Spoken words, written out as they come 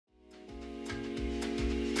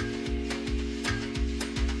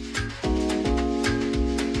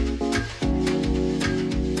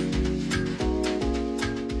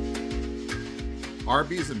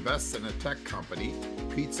Arby's invests in a tech company,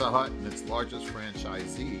 Pizza Hut and its largest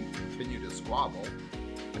franchisee continue to squabble,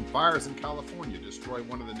 and fires in California destroy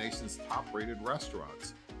one of the nation's top-rated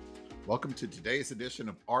restaurants. Welcome to today's edition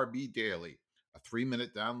of RB Daily, a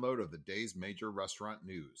 3-minute download of the day's major restaurant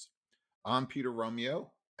news. I'm Peter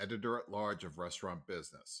Romeo, editor-at-large of Restaurant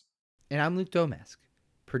Business. And I'm Luke Domask,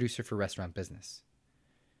 producer for Restaurant Business.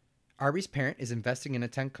 Arby's parent is investing in a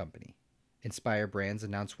tech company. Inspire Brands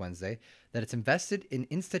announced Wednesday that it's invested in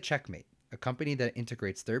InstaCheckmate, a company that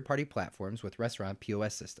integrates third-party platforms with restaurant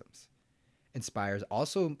POS systems. Inspire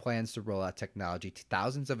also plans to roll out technology to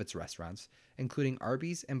thousands of its restaurants, including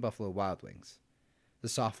Arby's and Buffalo Wild Wings. The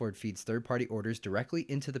software feeds third-party orders directly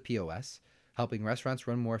into the POS, helping restaurants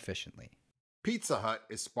run more efficiently. Pizza Hut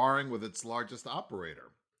is sparring with its largest operator.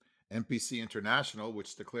 NPC International,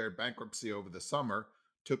 which declared bankruptcy over the summer,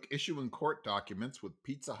 took issue in court documents with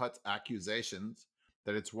Pizza Hut's accusations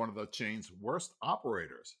that it's one of the chain's worst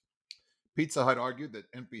operators. Pizza Hut argued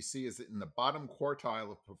that NPC is in the bottom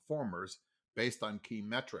quartile of performers based on key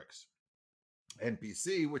metrics.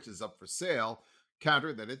 NPC, which is up for sale,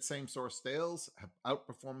 countered that its same-store sales have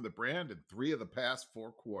outperformed the brand in 3 of the past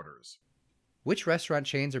 4 quarters. Which restaurant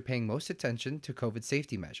chains are paying most attention to COVID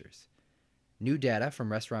safety measures? New data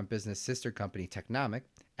from restaurant business sister company Technomic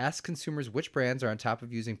asks consumers which brands are on top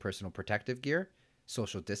of using personal protective gear,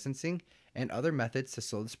 social distancing, and other methods to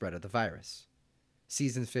slow the spread of the virus.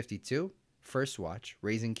 Seasons 52, First Watch,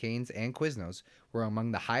 Raising Cane's, and Quiznos were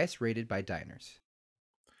among the highest rated by diners.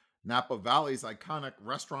 Napa Valley's iconic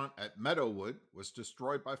restaurant at Meadowood was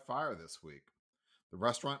destroyed by fire this week. The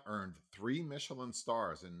restaurant earned 3 Michelin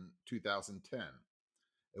stars in 2010.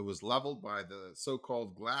 It was leveled by the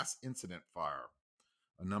so-called glass incident fire.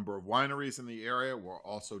 A number of wineries in the area were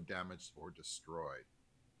also damaged or destroyed.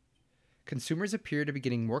 Consumers appear to be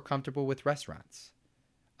getting more comfortable with restaurants.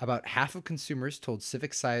 About half of consumers told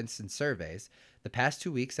Civic Science in surveys the past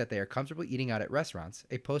 2 weeks that they are comfortable eating out at restaurants,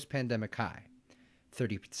 a post-pandemic high.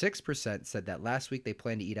 36% said that last week they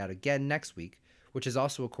plan to eat out again next week, which is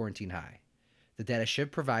also a quarantine high. The data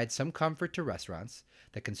should provide some comfort to restaurants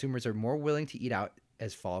that consumers are more willing to eat out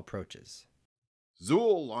as fall approaches.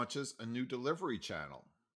 Zool launches a new delivery channel.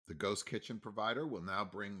 The ghost kitchen provider will now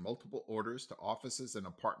bring multiple orders to offices and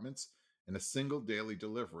apartments in a single daily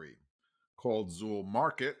delivery. Called Zool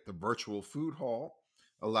Market, the virtual food hall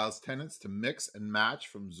allows tenants to mix and match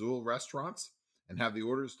from Zool restaurants and have the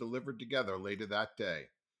orders delivered together later that day.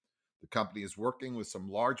 The company is working with some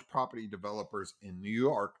large property developers in New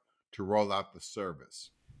York to roll out the service.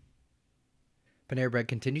 Panera Bread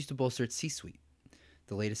continues to bolster its C-suite.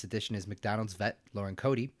 The latest addition is McDonald's vet Lauren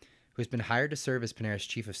Cody, who has been hired to serve as Panera's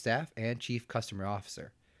Chief of Staff and Chief Customer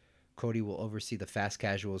Officer. Cody will oversee the fast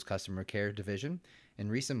casuals customer care division. In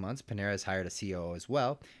recent months, Panera has hired a COO as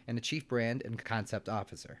well and a Chief Brand and Concept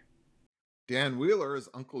Officer. Dan Wheeler is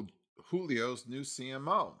Uncle Julio's new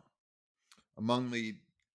CMO. Among the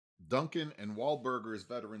Dunkin' and Wahlburgers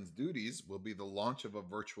veterans' duties will be the launch of a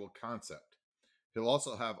virtual concept. He'll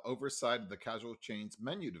also have oversight of the casual chain's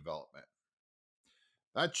menu development.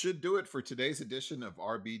 That should do it for today's edition of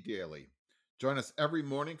RB Daily. Join us every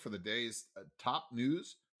morning for the day's top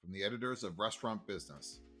news from the editors of Restaurant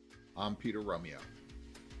Business. I'm Peter Romeo.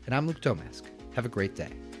 And I'm Luke Domask. Have a great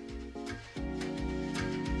day.